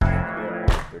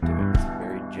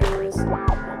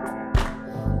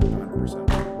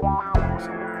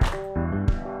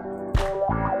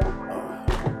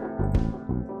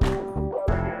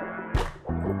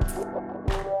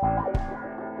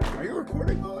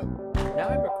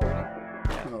time recording.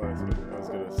 Oh, I was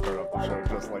gonna start off the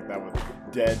show just like that with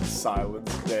dead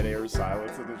silence, dead air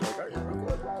silence, and it's like, are you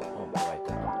recording? Oh,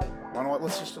 right. You know what?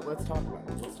 Let's talk about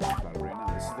it. Let's talk about it right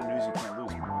now. This is the news you can't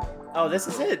lose. Man. Oh, this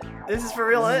is it. This is for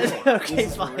real. Okay,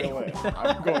 This is fine. real it.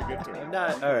 I'm going into it. I'm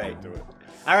not. All right. Into it.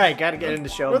 All right. Got to get into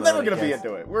show. We're mode, never I gonna be guess.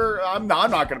 into it. I'm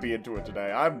not gonna be into it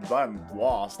today. I'm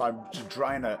lost. I'm just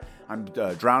trying to. I'm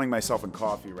drowning myself in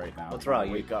coffee right now. What's Trying wrong?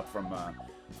 to wake up from a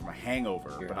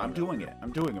hangover, You're but I'm hungover. doing it.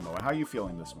 I'm doing it, Mo. How are you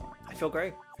feeling this morning? I feel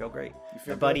great. Feel great. You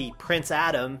feel My buddy Prince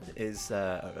Adam is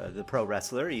the pro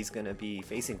wrestler. He's going to be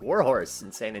facing Warhorse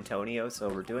in San Antonio, so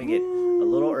we're doing it a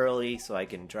little early so I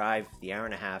can drive the hour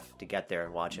and a half to get there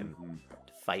and watch him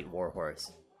fight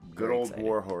Warhorse. Good Very old exciting.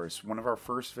 Warhorse. One of our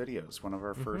first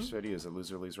videos. At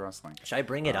Loser Leaves Wrestling. Should I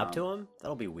bring it up to him?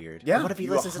 That'll be weird. yeah, What if he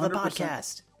you listens to the 100%.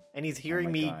 podcast and he's hearing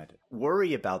my me God.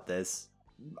 worry about this?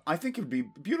 I think it'd be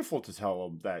beautiful to tell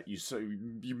him that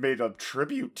you made a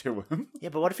tribute to him. Yeah,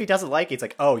 but what if he doesn't like it? It's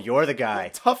like, oh, you're the guy.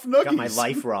 Tough nuggies. Got my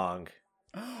life wrong.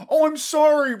 Oh, I'm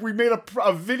sorry. We made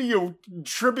a video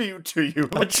tribute to you.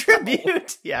 A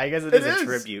tribute? Yeah, I guess it is a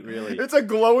tribute, really. It's a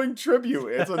glowing tribute.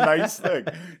 It's a nice thing.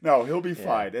 No, he'll be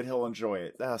fine and he'll enjoy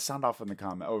it. Sound off in the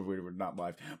comment. Oh, we're not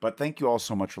live. But thank you all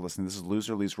so much for listening. This is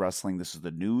Loser Leaves Wrestling. This is the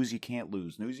news you can't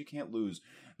lose. News you can't lose.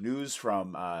 News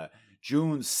from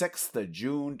June 6th to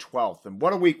June 12th. And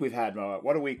what a week we've had, Mo.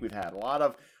 What a week we've had. A lot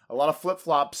of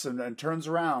flip-flops and turns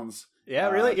arounds. Yeah,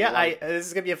 really? Yeah, like- this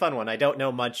is going to be a fun one. I don't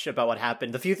know much about what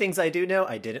happened. The few things I do know,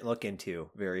 I didn't look into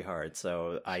very hard.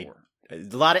 So a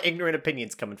lot of ignorant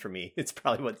opinions coming from me. It's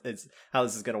probably how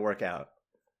this is going to work out.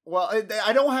 Well,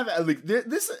 I don't have like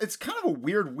this. It's kind of a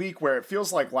weird week where it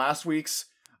feels like last week's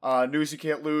news you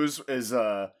can't lose is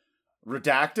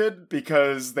redacted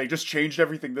because they just changed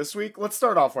everything this week. Let's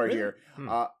start off right here.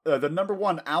 The number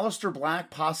one, Aleister Black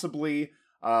possibly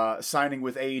signing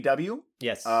with AEW.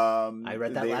 Yes, I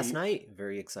read that they- last night.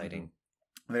 Very exciting.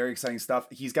 Very exciting stuff.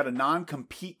 He's got a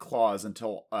non-compete clause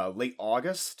until late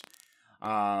August.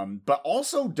 But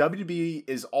also WWE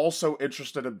is also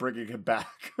interested in bringing him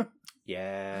back.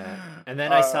 Yeah, and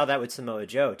then I saw that with Samoa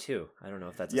Joe too. I don't know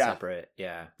if that's a Yeah. separate.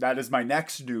 Yeah. That is my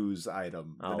next news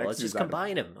item. Oh, The next let's just news item.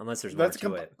 combine them, unless there's more Let's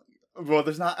to it. Well,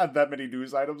 there's not that many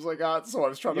news items I got, so I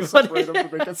was trying to You separate wanna- them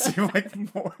to make it seem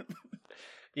like more.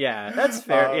 Yeah, that's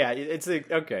fair. Yeah, it's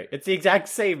okay. It's the exact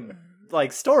same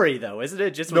story though, isn't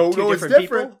it? Just with No, two it's different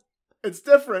different. people. It's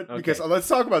different Okay. because let's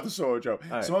talk about the Samoa Joe.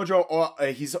 right. Samoa Joe,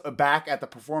 he's back at the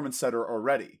Performance Center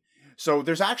already. So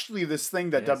there's actually this thing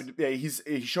that Yes.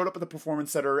 he showed up at the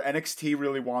Performance Center. NXT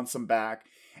really wants him back,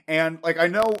 and I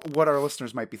know what our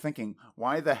listeners might be thinking.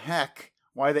 Why the HECK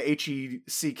are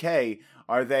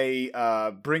they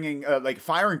bringing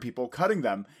firing people, cutting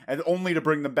them, and only to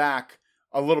bring them back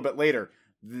a little bit later?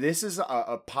 This is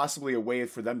possibly a way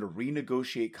for them to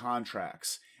renegotiate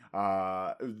contracts. So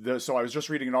I was just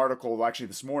reading an article actually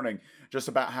this morning just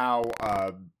about how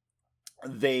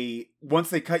once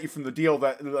they cut you from the deal,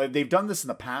 that they've done this in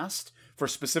the past for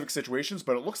specific situations,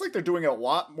 but it looks like they're doing it a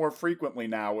lot more frequently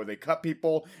now, where they cut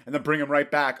people and then bring them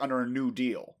right back under a new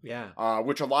deal. Yeah.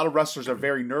 Which a lot of wrestlers are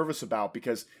very nervous about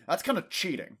because that's kind of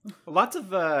cheating. Lots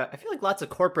of I feel like lots of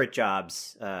corporate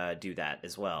jobs do that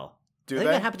as well. Do I think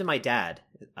they? that happened to my dad.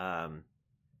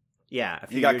 Yeah, a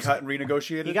few He got years cut and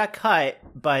renegotiated. He got cut,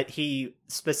 but he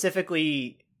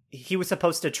was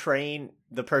supposed to train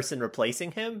the person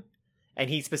replacing him, and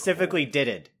he specifically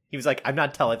didn't. He was like, "I'm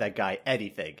not telling that guy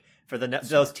anything for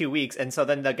those 2 weeks," and so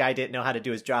then the guy didn't know how to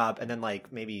do his job, and then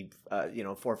maybe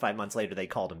 4 or 5 months later they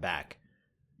called him back.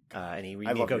 And he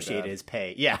I love your renegotiated dad. his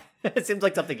pay. Yeah, it seems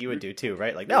like something you would do too,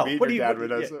 right? Like, No, no, what do you? dad would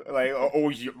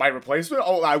my replacement?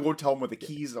 Oh, I won't tell him where the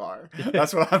keys are.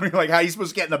 That's what I mean. Like, how you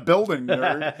supposed to get in a building,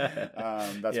 nerd?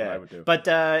 That's what I would do. But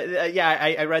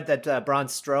I read that Braun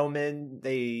Strowman,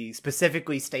 they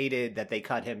specifically stated that they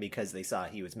cut him because they saw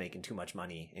he was making too much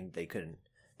money and they couldn't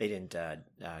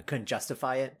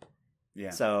justify it.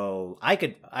 Yeah. So I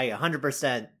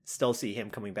 100% still see him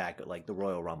coming back at like the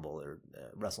Royal Rumble or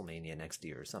WrestleMania next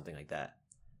year or something like that.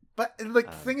 But the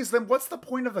thing is, then what's the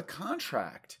point of the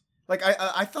contract? Like,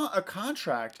 I thought a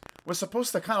contract was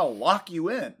supposed to kind of lock you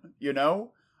in, you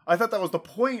know? I thought that was the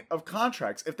point of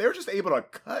contracts. If they're just able to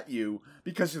cut you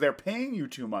because they're paying you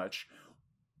too much,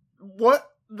 what's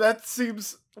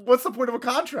the point of a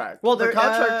contract? Well, the they're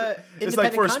contract is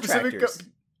like for a contractors. specific.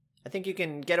 I think you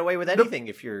can get away with anything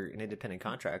if you're an independent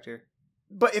contractor.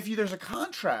 But if there's a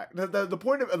contract, the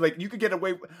point of you could get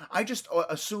away. I just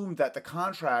assumed that the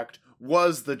contract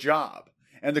was the job,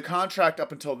 And the contract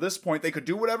up until this point, they could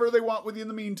do whatever they want with you in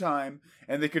the meantime,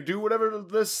 and they could do whatever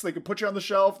they could put you on the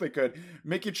shelf, they could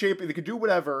make you cheap, they could do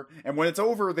whatever. And when it's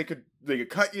over, they could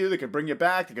cut you, they could bring you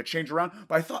back, they could change around.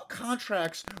 But I thought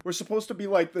contracts were supposed to be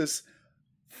like this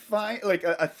like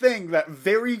a thing that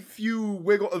very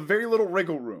little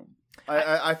wiggle room.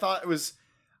 I thought it was.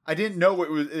 I didn't know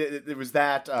it was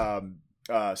that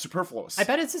superfluous. I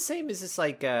bet it's the same as just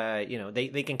like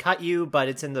they can cut you, but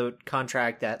it's in the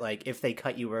contract that like if they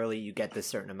cut you early, you get this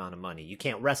certain amount of money. You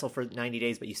can't wrestle for 90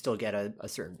 days, but you still get a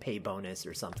certain pay bonus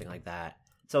or something like that.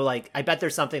 So like I bet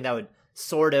there's something that would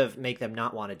sort of make them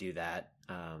not want to do that,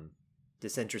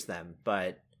 disinterest them,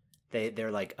 but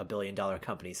they're like $1 billion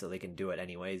company, so they can do it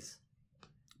anyways.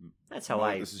 That's how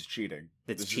This is cheating.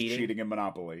 This is cheating in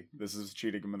Monopoly. This is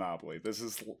cheating in Monopoly. This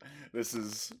is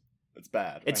it's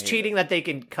bad. It's cheating that they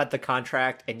can cut the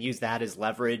contract and use that as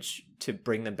leverage to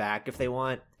bring them back if they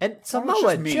want. And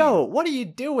Samoa Joe, what are you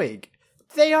doing?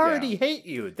 They already hate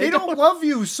you. They don't love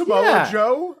you, Samoa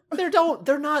Joe. They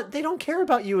don't care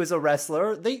about you as a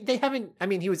wrestler. They haven't. I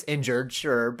mean, he was injured,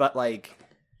 sure, but like.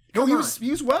 No, he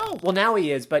was well. Well, now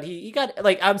he is, but he got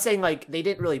like I'm saying, like they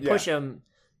didn't really push him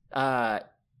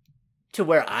to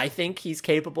where I think he's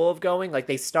capable of going. Like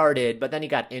they started, but then he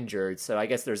got injured, so I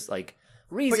guess there's like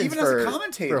reasons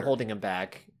for holding him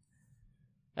back.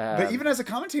 But even as a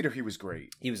commentator, he was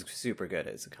great. He was super good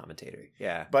as a commentator.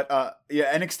 Yeah. But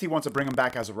NXT wants to bring him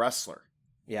back as a wrestler.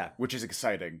 Yeah, which is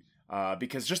exciting.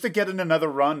 Because just to get in another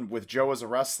run with Joe as a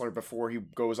wrestler before he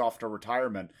goes off to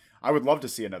retirement, I would love to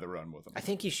see another run with him. I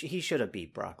think he should have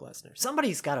beat Brock Lesnar.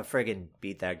 Somebody's got to friggin'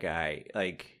 beat that guy.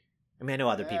 Like, I mean, I know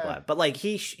other people have, but like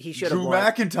he should have. Drew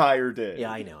McIntyre did.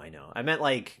 Yeah, I know. I meant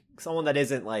like someone that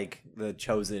isn't like the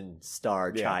chosen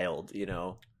star child. You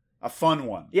know, a fun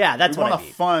one. Yeah, that's what I mean.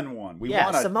 A fun one.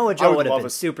 Samoa Joe would have been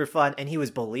super fun, and he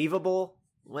was believable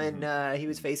when he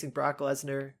was facing Brock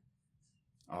Lesnar.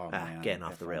 Oh, man. Getting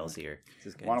off the rails here.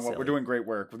 We're doing great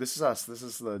work. This is us. This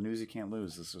is the news you can't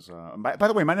lose. This is. By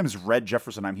the way, my name is Red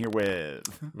Jefferson. I'm here with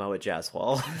Moa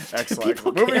Jaswal. Excellent.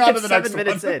 Moving on to the next 7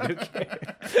 minutes in. Who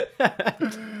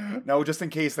cares? No, just in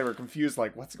case they were confused,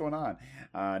 like what's going on.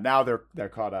 Now they're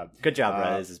caught up. Good job,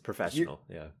 Red. This is professional.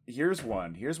 Here's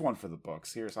one for the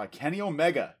books. Here's Kenny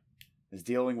Omega is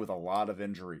dealing with a lot of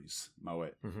injuries.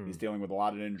 Moet. Mm-hmm. He's dealing with a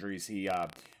lot of injuries. He.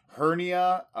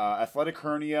 Hernia, athletic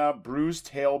hernia, bruised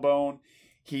tailbone.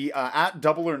 He at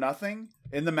Double or Nothing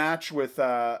in the match with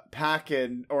Pac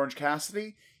and Orange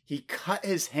Cassidy, he cut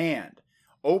his hand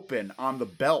open on the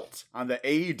belt, on the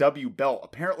AEW belt.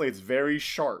 Apparently, it's very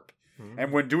sharp. Mm-hmm.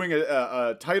 And when doing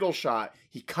a title shot,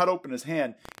 he cut open his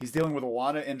hand. He's dealing with a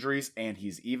lot of injuries, and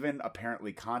he's even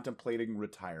apparently contemplating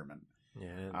retirement.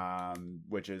 Yeah.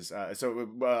 Which is off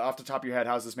the top of your head,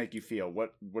 how does this make you feel?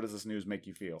 What does this news make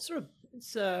you feel?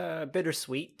 It's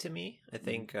bittersweet to me. I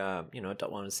think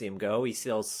don't want to see him go. He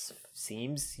still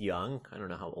seems young. I don't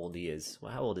know how old he is.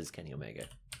 Well, how old is Kenny Omega?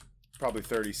 Probably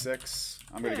 36.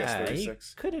 I'm gonna guess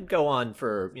 36. He could go on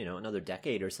for another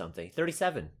decade or something.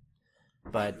 37.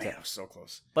 But man, so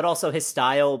close. But also his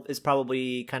style is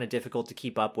probably kind of difficult to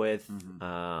keep up with.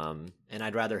 Mm-hmm. And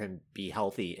I'd rather him be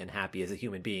healthy and happy as a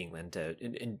human being than to,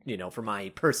 for my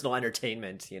personal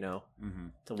entertainment, mm-hmm.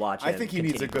 to watch. I think he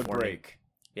needs a good break.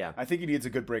 Yeah, I think he needs a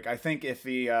good break. I think if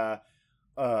he,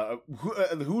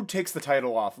 who takes the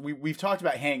title off? We've talked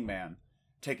about Hangman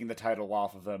taking the title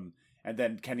off of him, and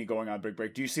then Kenny going on a big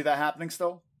break. Do you see that happening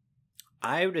still?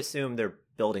 I would assume they're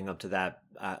building up to that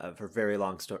for very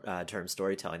long term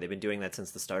storytelling. They've been doing that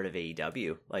since the start of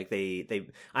AEW. Like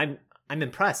I'm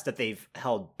impressed that they've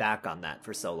held back on that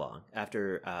for so long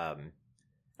after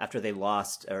they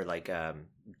lost or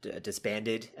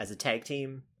disbanded as a tag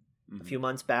team a few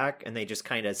months back, and they just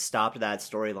kind of stopped that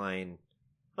storyline.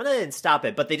 Well, they didn't stop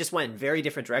it, but they just went in very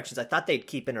different directions. I thought they'd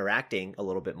keep interacting a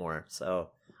little bit more. So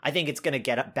I think it's going to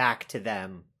get back to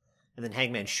them. And then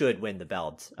Hangman should win the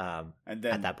belt and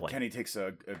then at that point. Kenny takes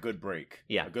a good break.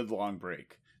 Yeah. A good long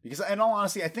break. Because in all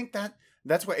honesty, I think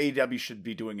that's what AEW should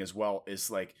be doing as well, is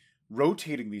like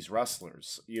rotating these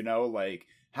wrestlers.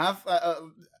 Have...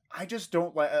 I just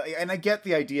don't like... and I get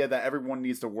the idea that everyone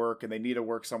needs to work and they need to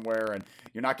work somewhere and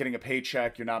you're not getting a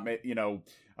paycheck. You're not,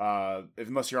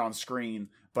 unless you're on screen.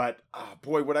 But,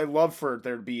 boy, would I love for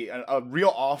there to be a real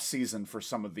off-season for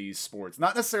some of these sports.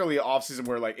 Not necessarily an off-season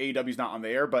where, like, AEW's not on the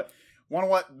air, but, you know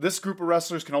what? This group of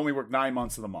wrestlers can only work 9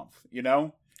 months of the month,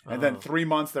 And then 3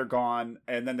 months they're gone,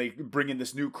 and then they bring in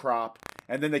this new crop,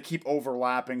 and then they keep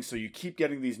overlapping, so you keep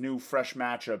getting these new, fresh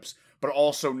matchups, but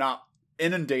also not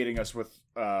inundating us with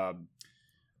the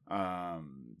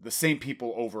same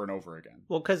people over and over again.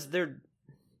 Well, because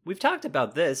we've talked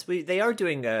about this. They are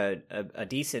doing a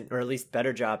decent, or at least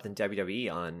better job than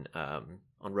WWE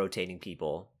on rotating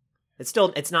people.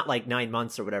 It's not like 9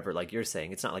 months or whatever, like you're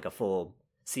saying. It's not like a full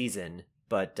season,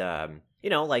 but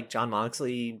like Jon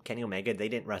Moxley, Kenny Omega, they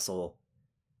didn't wrestle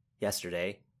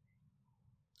yesterday.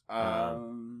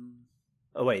 Oh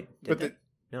wait,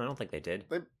 no, I don't think they did.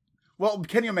 Well,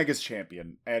 Kenny Omega's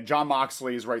champion, and Jon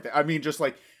Moxley is right there. I mean, just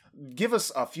like, give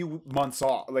us a few months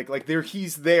off. Like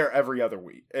he's there every other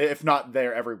week, if not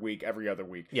there every week, every other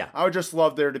week. Yeah, I would just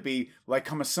love there to be like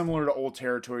kind of similar to old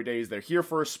territory days. They're here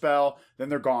for a spell, then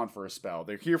they're gone for a spell.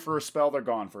 They're here for a spell, they're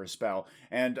gone for a spell.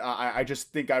 And I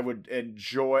just think I would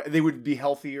enjoy. They would be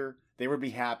healthier. They would be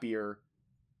happier.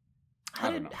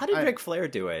 How did Ric Flair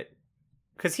do it?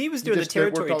 Because he was doing the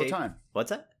territory all day. The time. What's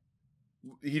that?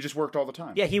 He just worked all the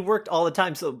time. Yeah, he worked all the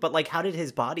time. So, but like, how did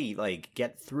his body like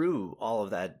get through all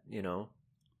of that?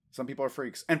 Some people are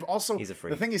freaks, and also he's a freak.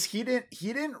 The thing is, he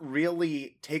didn't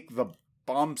really take the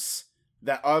bumps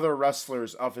that other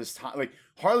wrestlers of his time, like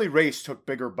Harley Race, took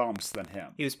bigger bumps than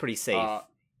him. He was pretty safe.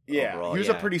 Yeah, overall, he was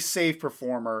a pretty safe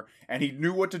performer, and he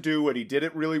knew what to do, and he did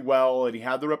it really well, and he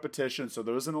had the repetition, so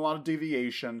there wasn't a lot of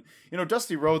deviation.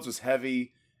 Dusty Rhodes was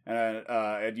heavy. And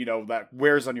that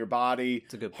wears on your body.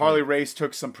 It's a good point. Harley Race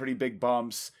took some pretty big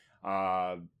bumps,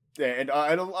 and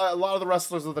a lot of the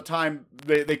wrestlers of the time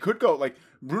they could go, like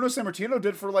Bruno Sammartino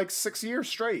did for like 6 years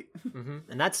straight. Mm-hmm.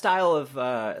 And that style of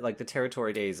like the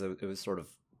territory days, it was sort of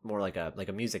more like a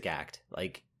music act.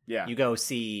 Like you go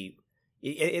see.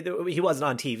 He wasn't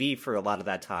on TV for a lot of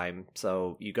that time,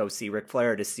 so you go see Ric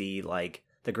Flair to see like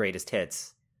the greatest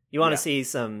hits. You want to see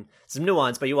some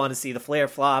nuance, but you want to see the Flair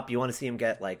flop. You want to see him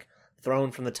get like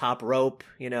thrown from the top rope,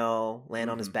 land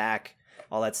on his back,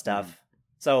 all that stuff. Mm-hmm.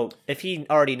 So if he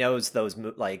already knows those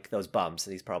bumps,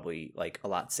 he's probably like a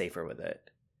lot safer with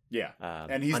it. Yeah,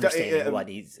 and he's understanding what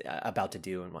he's about to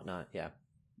do and whatnot. Yeah,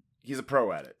 he's a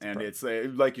pro at it, and it's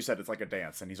like you said, it's like a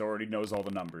dance, and he's already knows all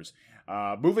the numbers.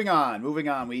 Moving on,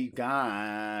 we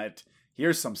got.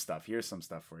 Here's some stuff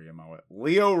for you, Mo.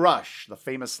 Lio Rush, the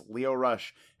famous Lio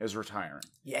Rush, is retiring.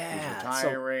 Yeah. He's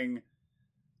retiring.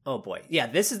 Oh boy. Yeah,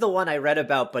 this is the one I read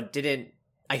about but didn't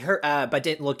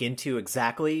look into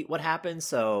exactly what happened.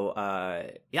 So,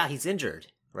 he's injured,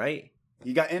 right?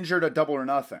 He got injured at Double or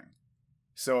Nothing.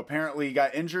 So apparently he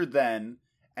got injured then,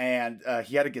 and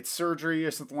he had to get surgery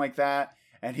or something like that.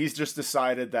 And he's just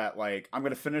decided that, like, I'm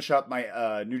going to finish up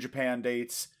my New Japan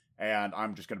dates, and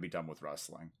I'm just going to be done with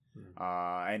wrestling.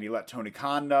 And he let Tony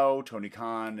Khan know. Tony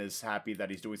Khan is happy that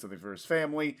he's doing something for his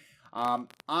family. Lio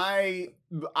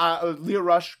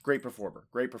Rush, great performer.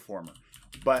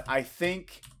 But I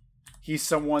think he's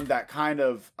someone that kind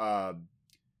of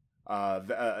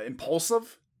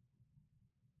impulsive.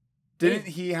 Didn't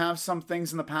he have some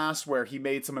things in the past where he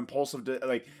made some impulsive,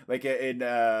 there's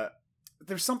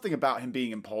something about him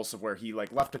being impulsive where he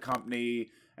like left a company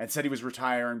and said he was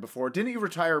retiring before. Didn't he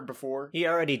retire before? He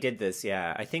already did this,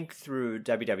 yeah. I think through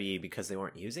WWE because they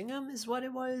weren't using him is what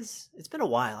it was. It's been a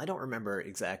while. I don't remember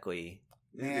exactly.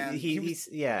 Man, he's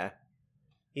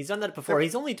done that before.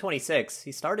 He's only 26.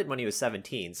 He started when he was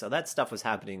 17. So that stuff was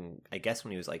happening, I guess,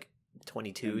 when he was like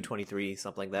 22, 23,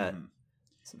 something like that. Mm-hmm.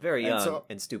 It's a very young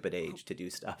and stupid age to do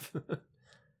stuff.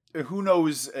 Who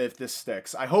knows if this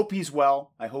sticks? I hope he's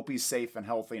well. I hope he's safe and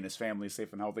healthy and his family is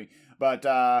safe and healthy. But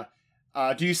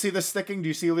do you see this sticking? Do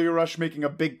you see Lio Rush making a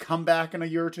big comeback in a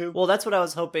year or two? Well, that's what I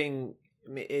was hoping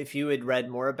if you had read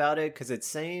more about it, because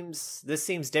this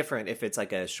seems different if it's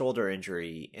like a shoulder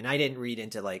injury. And I didn't read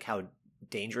into like how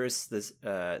dangerous this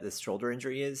shoulder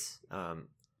injury is.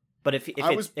 But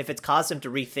if it's caused him to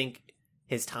rethink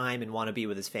his time and want to be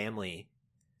with his family,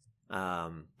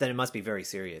 then it must be very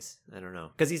serious. I don't know.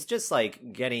 Because he's just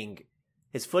like getting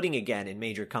his footing again in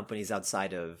major companies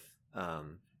outside of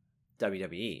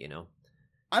WWE,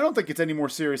 I don't think it's any more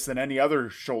serious than any other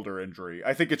shoulder injury.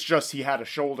 I think it's just he had a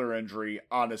shoulder injury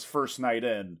on his first night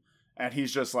in, and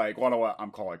he's just like, well, you know what,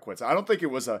 I'm calling it quits. I don't think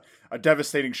it was a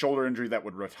devastating shoulder injury that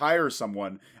would retire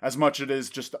someone as much as it is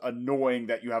just annoying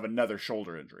that you have another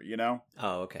shoulder injury,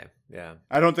 Oh, okay. Yeah.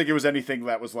 I don't think it was anything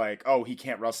that was like, oh, he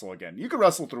can't wrestle again. You can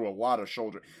wrestle through a lot of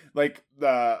shoulder. Like,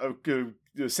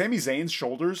 Sami Zayn's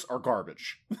shoulders are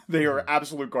garbage. They are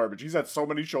absolute garbage. He's had so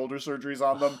many shoulder surgeries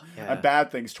on them and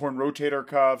bad things. Torn rotator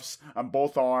cuffs on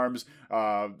both arms.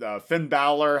 Finn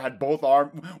Balor had both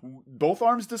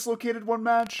arms dislocated one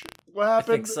match. What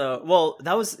happened? I think so. Well,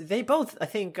 they both, I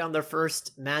think, on their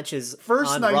first matches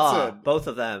on nights Raw, in. both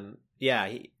of them. Yeah,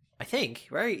 I think,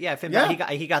 right? Yeah, Finn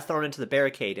Balor, he got thrown into the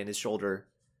barricade and his shoulder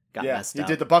got messed up.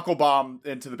 He did the buckle bomb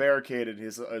into the barricade and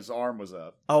his arm was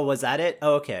up. Oh, was that it?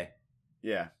 Oh, okay.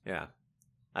 Yeah. Yeah.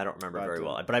 I don't remember very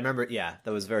well, but I remember, yeah,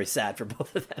 that was very sad for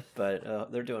both of them.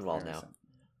 But they're doing well now.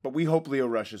 But we hope Lio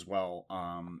Rush as well,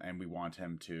 and we want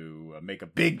him to make a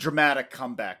big dramatic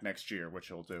comeback next year, which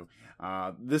he'll do.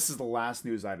 This is the last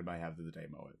news item I have of the day,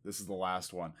 Moet. This is the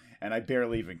last one, and I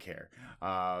barely even care.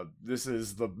 This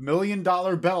is the $1 million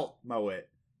belt, Moet.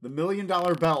 The $1 million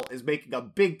belt is making a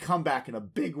big comeback in a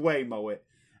big way, Moet.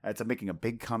 It's making a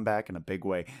big comeback in a big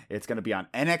way. It's going to be on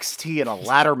NXT in a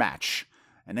ladder match.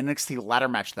 An NXT ladder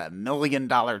match, that $1 million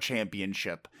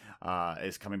championship.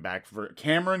 Is coming back for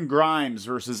Cameron Grimes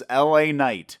versus LA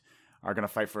Knight are going to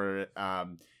fight for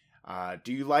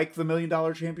do you like the $1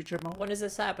 million championship, Mo? When is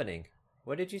this happening?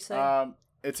 What did you say?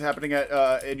 It's happening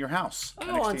at in your house. Oh,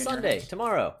 NXT on Sunday,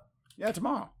 tomorrow. Yeah,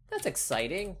 tomorrow. That's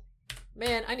exciting.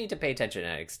 Man, I need to pay attention to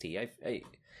NXT.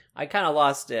 I kind of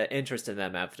lost interest in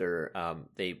them after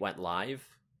they went live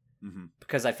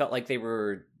because I felt like they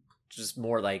were just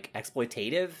more like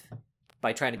exploitative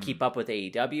by trying to keep up with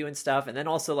AEW and stuff. And then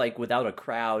also, like, without a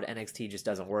crowd, NXT just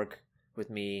doesn't work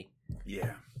with me.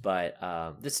 Yeah. But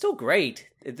they're still great.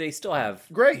 They still have...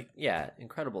 Great. Yeah,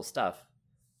 incredible stuff.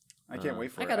 I can't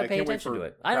wait for it. it. I gotta pay attention to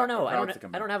it. I don't know. I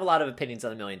don't have a lot of opinions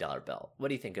on the $1 million belt. What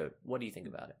do you think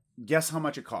about it? Guess how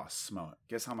much it costs, Mo.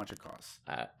 Guess how much it costs.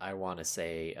 I want to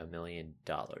say $1 million.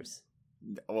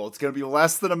 Well, it's going to be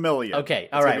less than $1 million. Okay,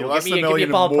 all right. Well, give me a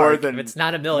ballpark. If it's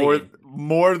not $1 million,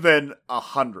 more than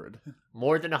 100.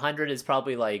 More than 100 is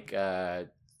probably like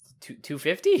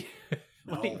 250.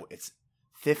 No, it's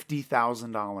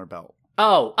 $50,000 belt.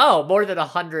 Oh, more than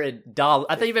 $100.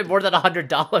 I thought you meant more than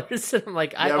 $100. I'm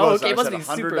like, okay, it must be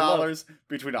super low.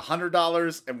 Between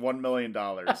 $100 and $1 million,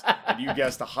 and you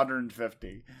guessed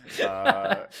 150.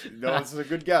 No, this is a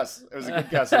good guess. It was a good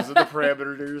guess. Those are the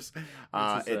parameters.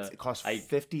 It costs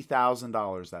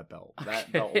 $50,000. That belt.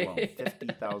 That belt alone,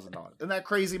 $50,000. Isn't that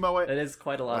crazy, Moet? That is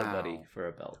quite a lot of money for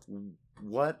a belt.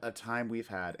 What a time we've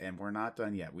had, and we're not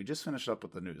done yet. We just finished up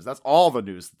with the news. That's all the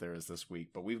news that there is this week,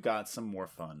 but we've got some more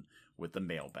fun with the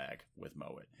mailbag with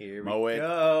Moet. Moet,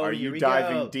 are you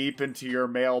diving deep into your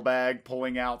mailbag,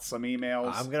 pulling out some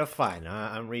emails? I'm gonna find.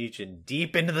 I'm reaching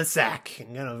deep into the sack.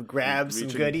 I'm gonna grab some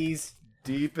goodies.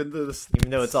 Deep into the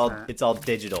even though it's all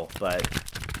digital, but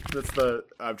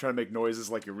I'm trying to make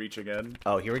noises like you're reaching in.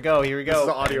 Oh, here we go. This is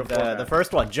the audio format. The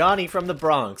first one, Johnny from the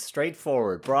Bronx,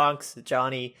 straightforward. Bronx,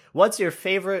 Johnny. What's your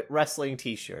favorite wrestling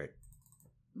T-shirt?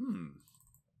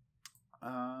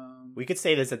 We could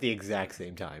say this at the exact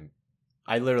same time.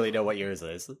 I literally know what yours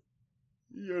is.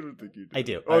 Yeah, I don't think you do. I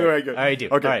do. Oh, all right, good. I do.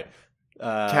 Okay. All right.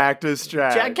 Cactus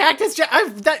Jack. Cactus Jack.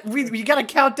 We got to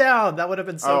count down. That would have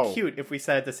been so cute if we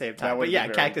said it at the same time. But yeah,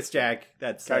 Cactus Jack.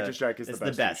 Cactus Jack is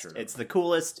the best. T-shirt. It's the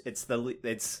coolest. It's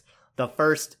the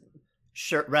first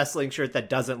wrestling shirt that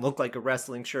doesn't look like a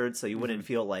wrestling shirt, so you wouldn't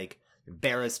feel like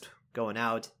embarrassed going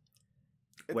out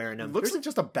wearing them. It looks like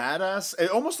just a badass. It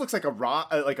almost looks like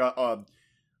a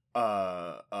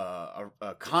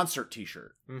concert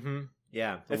T-shirt. Mm-hmm.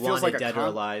 Yeah, it feels like Dead or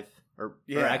Alive. Or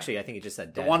actually, I think it just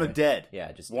said dead. The Wanted Dead.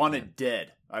 Yeah, just Wanted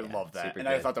Dead. I love that. And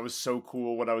I thought that was so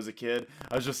cool when I was a kid.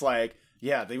 I was just like,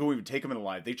 yeah, they won't even take them in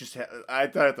alive. They just I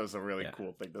thought that was a really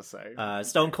cool thing to say.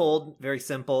 Stone Cold, very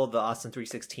simple. The Austin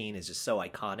 316 is just so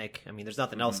iconic. I mean, there's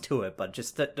nothing else to it, but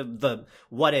just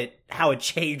how it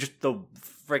changed the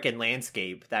freaking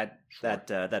landscape, that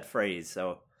phrase.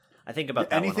 So I think about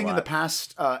that anything one a lot. In the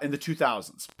past, in the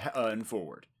 2000s and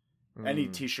forward. Any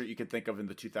T-shirt you could think of in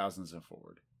the 2000s and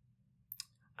forward.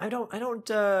 I don't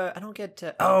get.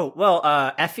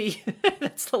 Effie.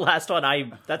 That's the last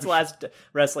one. That's the last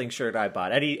wrestling shirt I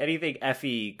bought. Anything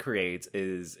Effie creates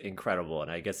is incredible, and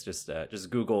I guess just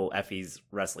Google Effie's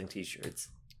wrestling T-shirts.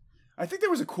 I think there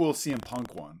was a cool CM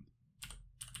Punk one.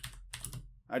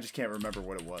 I just can't remember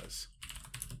what it was.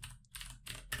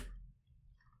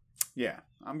 Yeah,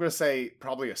 I'm gonna say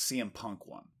probably a CM Punk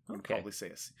one. Okay. Probably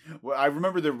say well, I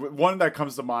remember the one that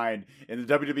comes to mind in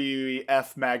the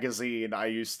WWF magazine I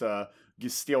used to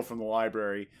steal from the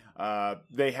library.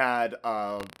 They had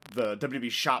the WWE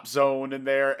Shop Zone in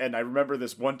there, and I remember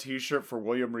this one T-shirt for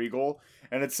William Regal,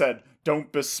 and it said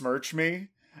 "Don't besmirch me,"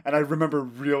 and I remember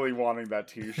really wanting that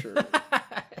T-shirt.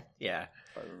 Yeah.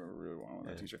 I remember really wanting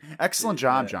that T-shirt. Excellent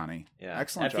job, Johnny. Yeah.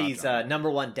 Excellent Effie's job. number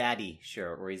one daddy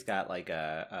shirt, where he's got like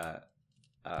a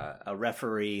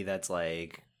referee that's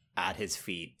like at his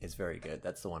feet, is very good.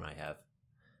 That's the one I have.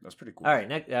 That's pretty cool. All right,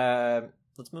 next,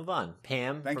 let's move on.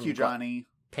 Pam. Thank you, Johnny.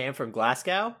 Pam from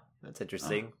Glasgow. That's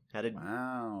interesting.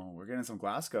 Wow, we're getting some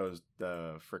Glasgow's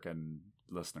freaking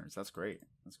listeners. That's great.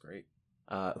 That's great.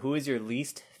 Who is your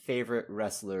least favorite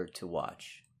wrestler to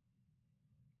watch?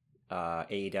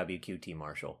 AEW QT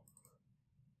Marshall.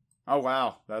 Oh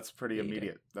wow, that's pretty AEW.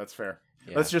 immediate. That's fair.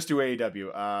 Yeah. Let's just do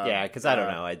AEW. Yeah, because I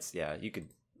don't know. It's you could.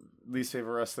 Least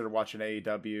favorite wrestler to watch in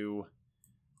AEW.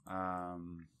 I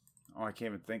can't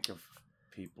even think of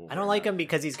people. I don't like him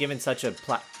because he's given such a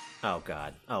Oh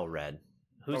God. Oh Red.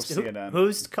 CNN.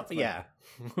 Yeah.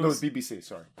 No, it's BBC.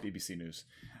 Sorry, BBC News.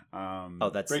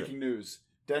 That's breaking news.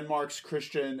 Denmark's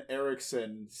Christian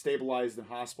Eriksen stabilized in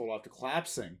hospital after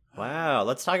collapsing. Wow.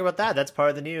 Let's talk about that. That's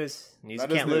part of the news. News That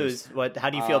you is can't news. lose.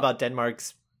 How do you feel about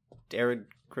Denmark's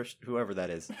whoever that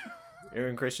is?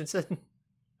 Aaron Christensen?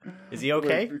 Is he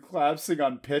okay? Collapsing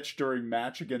on pitch during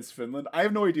match against Finland. I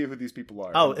have no idea who these people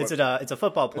are. Oh, it's a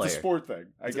football player. It's a sport thing.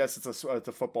 I guess it's a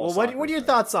football. Well, what are your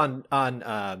thoughts on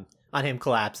him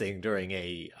collapsing during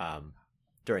a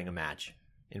match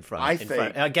against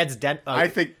I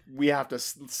think we have to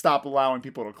stop allowing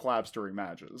people to collapse during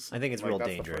matches. I think it's real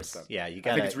dangerous. Yeah, you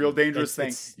got. I think it's a real dangerous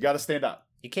thing. You got to stand up.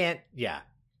 You can't. Yeah.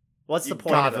 What's the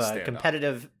point of a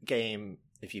competitive game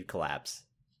if you collapse?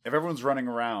 If everyone's running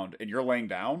around and you're laying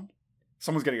down,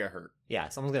 someone's gonna get hurt. Yeah,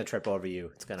 someone's gonna trip over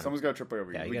you. Someone's gonna trip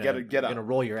over you. Yeah, get up. You're gonna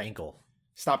roll your ankle.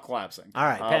 Stop collapsing. All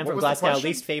right, Pen from Glasgow.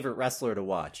 Least favorite wrestler to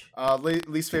watch.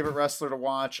 Least favorite wrestler to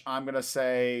watch. I'm gonna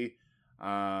say,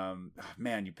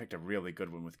 man, you picked a really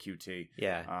good one with QT.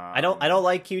 Yeah, I don't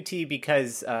like QT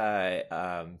because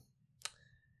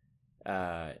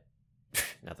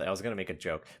nothing. I was gonna make a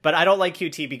joke, but I don't like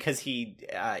QT because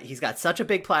he's got such a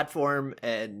big platform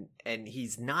and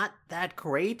he's not that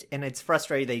great, and it's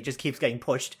frustrating that he just keeps getting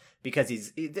pushed because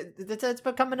it's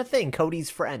becoming a thing. Cody's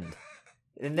friend,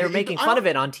 and they're making fun of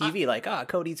it on TV,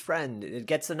 Cody's friend. It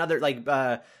gets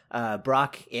another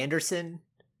Brock Anderson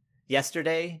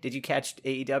yesterday. Did you catch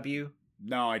AEW?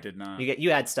 No, I did not.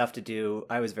 You had stuff to do.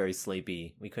 I was very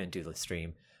sleepy. We couldn't do the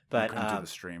stream, but couldn't do the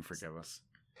stream. Forgive us.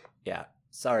 Yeah,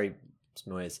 sorry.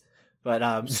 Smoiz. But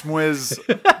Smoiz.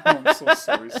 I'm so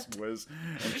sorry, Smoiz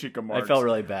and Chica Marks. I felt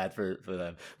really bad for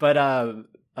them. But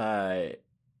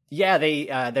yeah,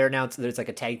 they're announced there's a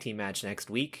tag team match next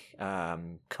week.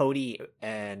 Cody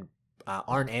and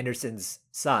Arn Anderson's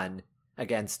son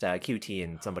against QT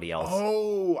and somebody else.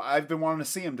 Oh, I've been wanting to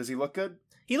see him. Does he look good?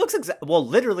 He looks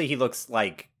literally he looks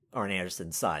like Arn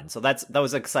Anderson's son. So that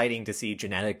was exciting to see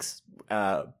genetics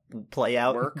play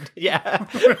out. Work. Yeah.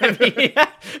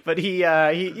 But he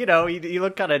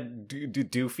looked kind of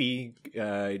doofy,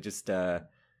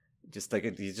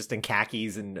 he's just in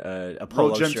khakis and a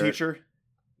polo gym shirt. Teacher.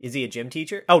 Is he a gym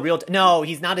teacher? Oh, no,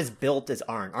 he's not as built as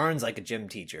Arn. Arn's like a gym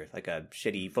teacher, like a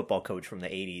shitty football coach from the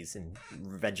 80s in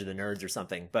Revenge of the Nerds or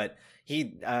something. But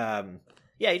he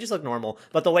just looked normal.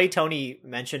 But the way Tony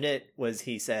mentioned it was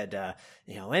he said,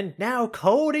 and now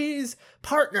Cody's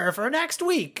partner for next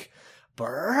week,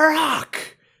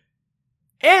 Brock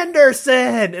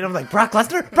Anderson. And I'm like, Brock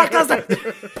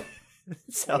Lesnar?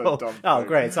 So,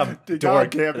 great. Some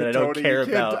dork that I don't care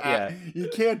about. Yeah. You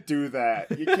can't do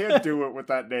that. You can't do it with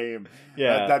that name.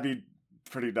 Yeah. That'd be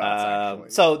pretty nuts,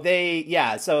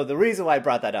 actually. So the reason why I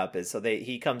brought that up is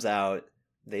he comes out,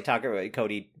 they talk about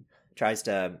Cody tries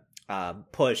to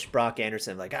push Brock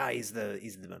Anderson he's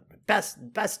the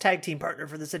best tag team partner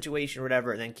for the situation or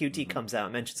whatever, and then QT comes out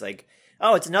and mentions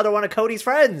it's another one of Cody's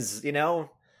friends,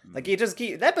 you just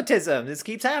keep nepotism, this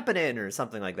keeps happening or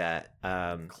something like that.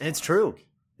 And it's true.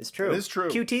 It is true.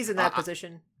 QT's in that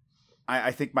position.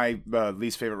 I think my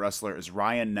least favorite wrestler is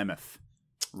Ryan Nemeth.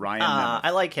 I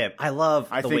like him. I love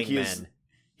the Wingman.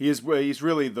 He's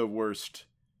really the worst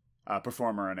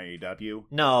performer on AEW.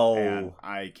 No, and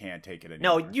I can't take it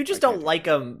anymore. No, you just don't like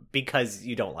him because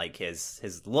you don't like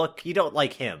his look. You don't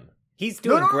like him. He's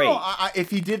doing great. No. If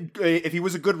he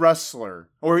was a good wrestler,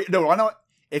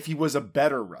 if he was a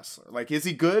better wrestler, is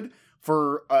he good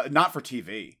for not for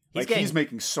TV? He's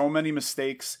making so many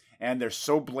mistakes and they're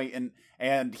so blatant,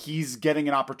 and he's getting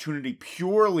an opportunity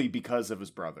purely because of his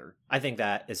brother. I think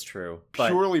that is true.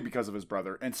 Purely because of his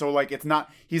brother, and so he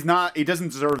doesn't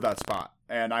deserve that spot.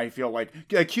 And I feel like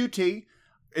QT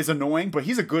is annoying, but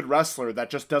he's a good wrestler that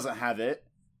just doesn't have it.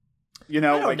 He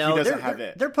doesn't have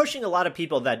it. They're pushing a lot of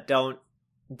people that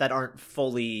aren't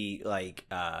fully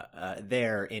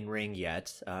there in ring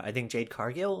yet. I think Jade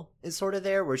Cargill is sort of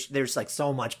there, where there's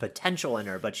so much potential in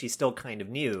her, but she's still kind of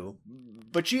new.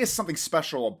 But she has something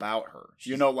special about her.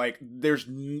 There's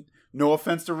no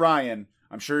offense to Ryan.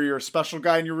 I'm sure you're a special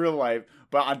guy in your real life,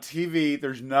 but on TV,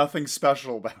 there's nothing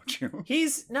special about you.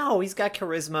 He's got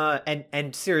charisma,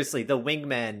 and seriously, the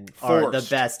Wingmen are the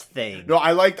best thing. No,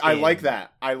 I like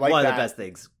that. I like one that. Of the best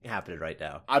things happening right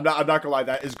now. I'm not gonna lie,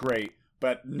 that is great,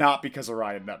 but not because of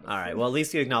Ryan Nemeth. All right, well, at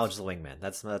least you acknowledge the Wingmen.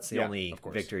 That's the only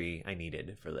victory I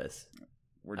needed for this.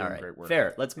 We're doing great work.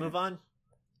 Fair. Let's move on.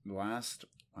 Last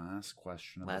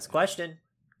question. Last question.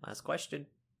 Last question.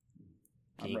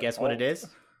 Can you I'm guess what it is?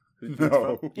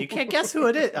 No. You can't guess who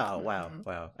it is. Oh, wow.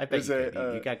 I bet Is you it,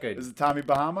 could. You got good. Is it Tommy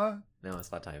Bahama? No,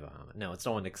 it's not Tommy Bahama. No, it's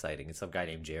no one exciting. It's some guy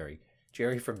named Jerry.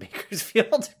 Jerry from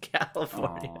Bakersfield,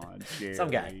 California. Aw, Jerry.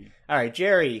 Some guy. All right,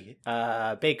 Jerry,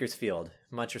 Bakersfield.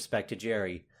 Much respect to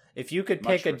Jerry. If you could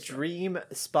pick a dream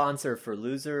sponsor for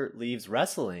Loser Leaves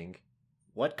Wrestling,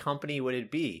 what company would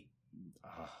it be?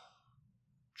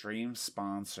 Dream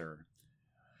sponsor.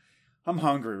 I'm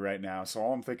hungry right now, so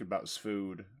all I'm thinking about is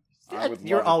food. I would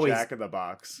You're love always- Jack in the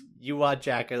Box. You want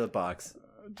Jack in the Box.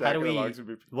 Jack How do in the we- Box would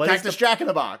be what is Cactus Jack in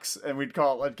the Box, and we'd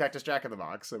call it Cactus Jack in the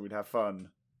Box, and we'd have fun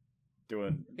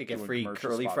doing. You get doing free commercial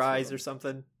curly spots for fries them. or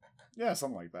something? Yeah,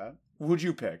 something like that. Who'd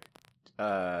you pick?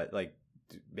 Like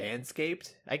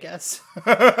Manscaped, I guess.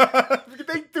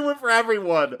 They do it for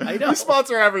everyone. I know. They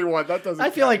sponsor everyone. That doesn't.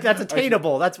 I feel like that's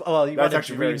attainable. That's you That's want a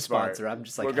actually dream very smart. sponsor. I'm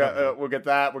just like, We'll I get don't know. we'll get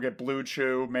that. We'll get Blue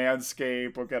Chew,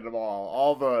 Manscaped. We'll get them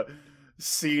all the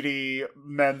seedy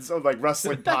men's like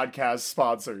wrestling podcast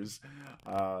sponsors.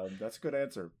 That's a good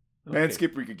answer. Okay.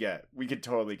 Manscaped we could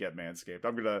totally get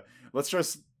Manscaped. Let's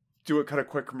just do a kind of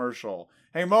quick commercial.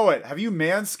 Hey Moet, have you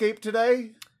Manscaped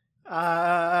today?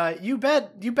 You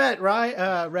bet,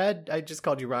 Ryan. Red. I just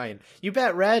called you Ryan. You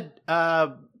bet, Red.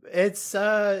 It's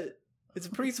a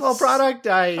pretty small product.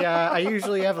 I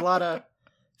usually have a lot of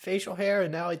facial hair,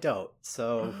 and now I don't.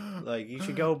 So, like, you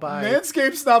should go buy.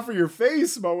 Manscaped's not for your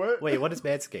face, Moet. Wait, what is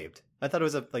Manscaped? I thought it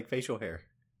was like facial hair.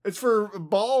 It's for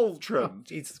ball Oh, trim.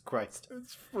 Jesus Christ.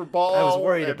 It's for ball. I was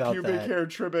worried and about pubic that. hair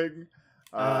trimming.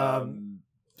 Um,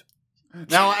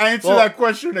 Now I answer well- that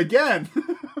question again.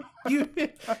 You,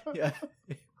 yeah.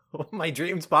 My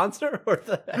dream sponsor or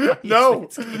No,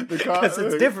 because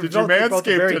it's different. Did you They're both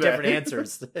Manscaped very today? different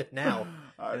answers now.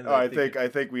 I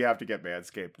think we have to get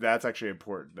Manscaped. That's actually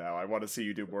important now. I want to see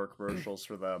you do more commercials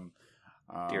for them.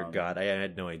 Dear God, I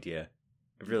had no idea.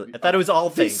 I thought it was all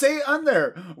They things. say it on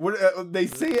there. They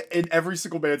say it in every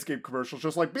single Manscaped commercial,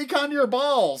 just like "be kind to your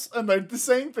balls," and they're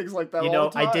saying things like that. You all know,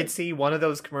 the time. I did see one of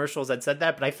those commercials that said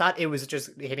that, but I thought it was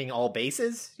just hitting all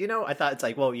bases. You know, I thought it's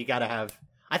like, well, you gotta have.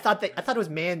 I thought it was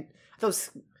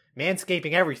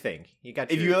manscaping everything. You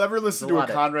got. If you ever listen to there's a lot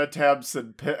of- Conrad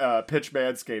Thompson pitch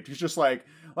Manscaped, he's just like,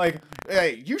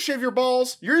 hey, you shave your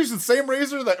balls? You're using the same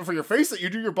razor that for your face that you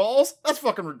do your balls? That's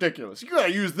fucking ridiculous. You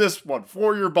gotta use this one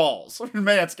for your balls.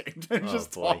 Manscaped. He's Oh,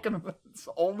 just boy. talking about it's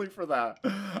only for that.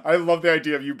 I love the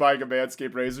idea of you buying a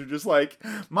Manscaped razor, just like,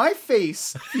 my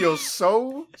face feels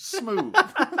so smooth.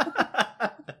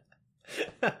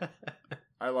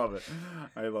 I love it.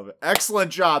 I love it.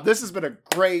 Excellent job. This has been a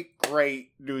great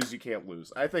News You Can't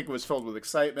Lose. I think it was filled with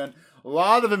excitement. A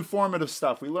lot of informative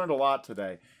stuff. We learned a lot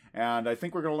today. And I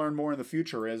think we're going to learn more in the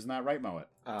future. Isn't that right, Moet?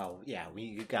 Oh yeah,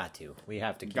 you got to. We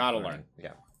have to keep Gotta learning. learn.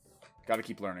 Yeah. Got to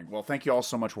keep learning. Well, thank you all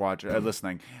so much for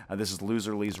listening. This is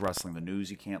Loser Leaves Wrestling, the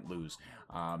news you can't lose.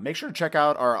 Make sure to check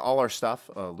out all our stuff,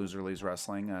 Loser Leaves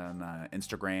Wrestling, on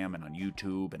Instagram and on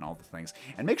YouTube and all the things.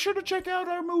 And make sure to check out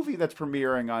our movie that's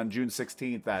premiering on June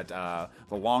 16th at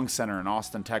the Long Center in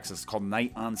Austin, Texas, called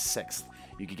Night on 6th.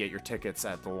 You can get your tickets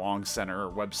at the Long Center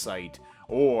website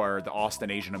or the Austin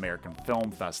Asian American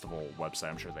Film Festival website.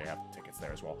 I'm sure they have tickets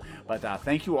there as well. But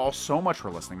thank you all so much for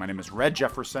listening. My name is Red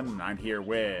Jefferson, and I'm here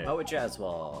with Moet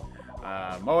Jaswal.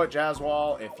 Moet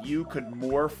Jaswal. If you could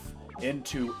morph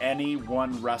into any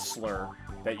one wrestler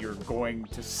that you're going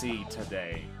to see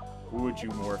today, who would you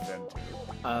morph into?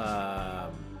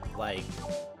 Like,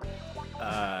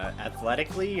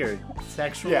 athletically or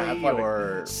sexually athletic.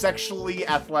 or Sexually,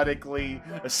 athletically,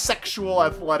 a sexual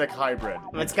athletic hybrid.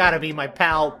 it's got to be my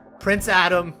pal Prince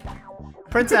Adam.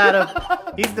 Prince Adam,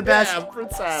 he's the best Yeah,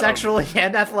 Prince Adam. sexually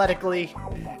and athletically.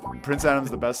 Prince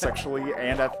Adam's the best sexually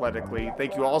and athletically.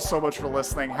 Thank you all so much for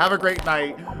listening. Have a great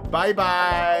night.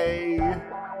 Bye-bye.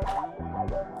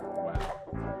 Wow.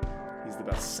 He's the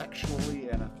best sexually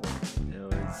and athletically.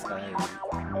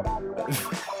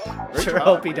 I sure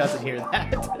hope he doesn't hear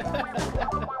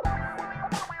that.